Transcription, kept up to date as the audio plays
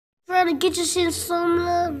trying to get you in some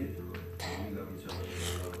love.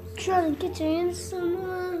 Trying to get you in some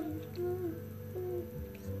love.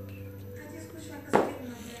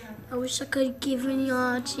 I wish I could have given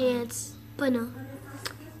y'all a chance, but no.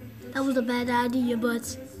 That was a bad idea,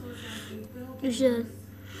 but you should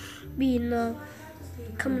be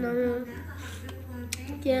coming around.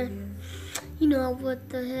 Yeah, you know what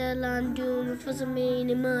the hell I'm doing for some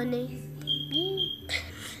money.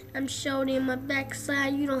 I'm shorty in my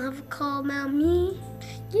backside. You don't have to call about me.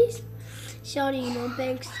 Yes, shorty, you know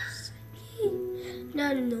banks.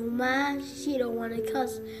 No, my. She don't wanna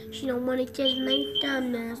cuss. She don't wanna catch my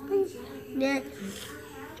dumbass. Yeah.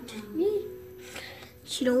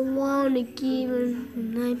 She don't wanna give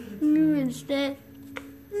him like me instead.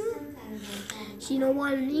 She don't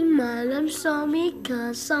wanna leave my love song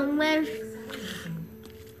because somewhere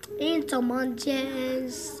into my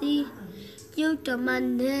Jesse, you to my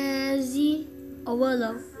Nazi, oh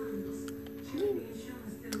hello.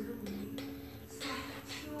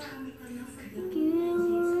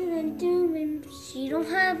 She don't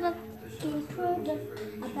have a product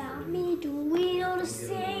about me. Do we all the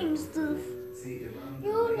same stuff?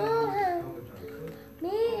 You don't have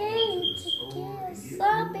me to kiss.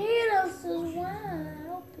 Somebody else's wide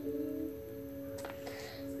open.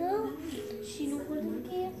 No, she don't wanna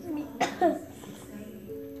give me.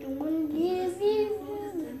 Don't wanna give me.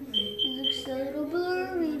 It looks a little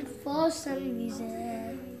blurry for some reason.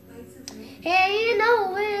 Hey, you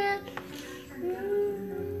know it.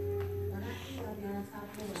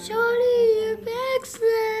 Shorty, your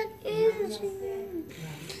backslide isn't you?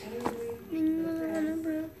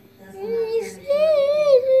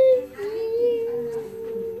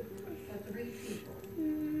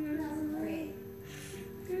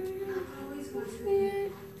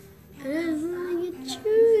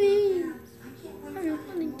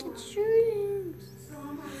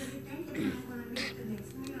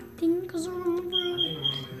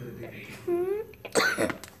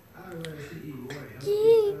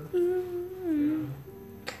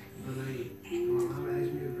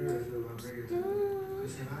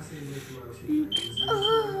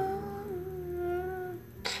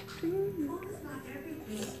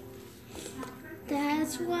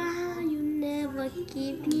 That's why you never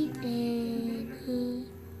give me any.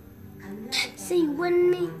 See,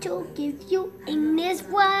 when me to give you in this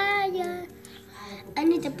wire, I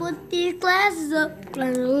need to put these glasses up.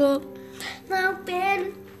 Now,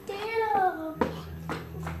 Ben, get up.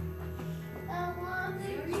 I want to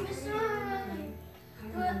give you some,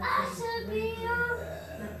 but I should be yours.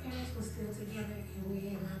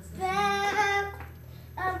 That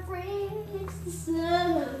I bring the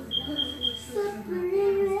sun.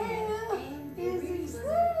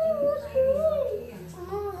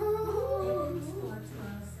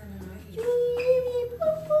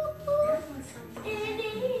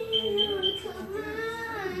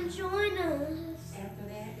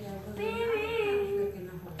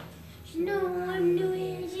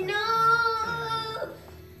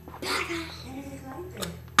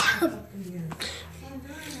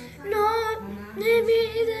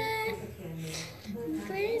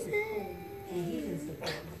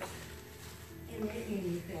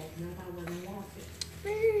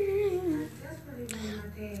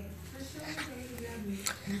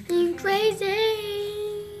 I'm crazy.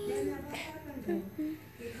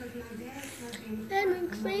 I'm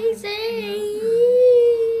crazy.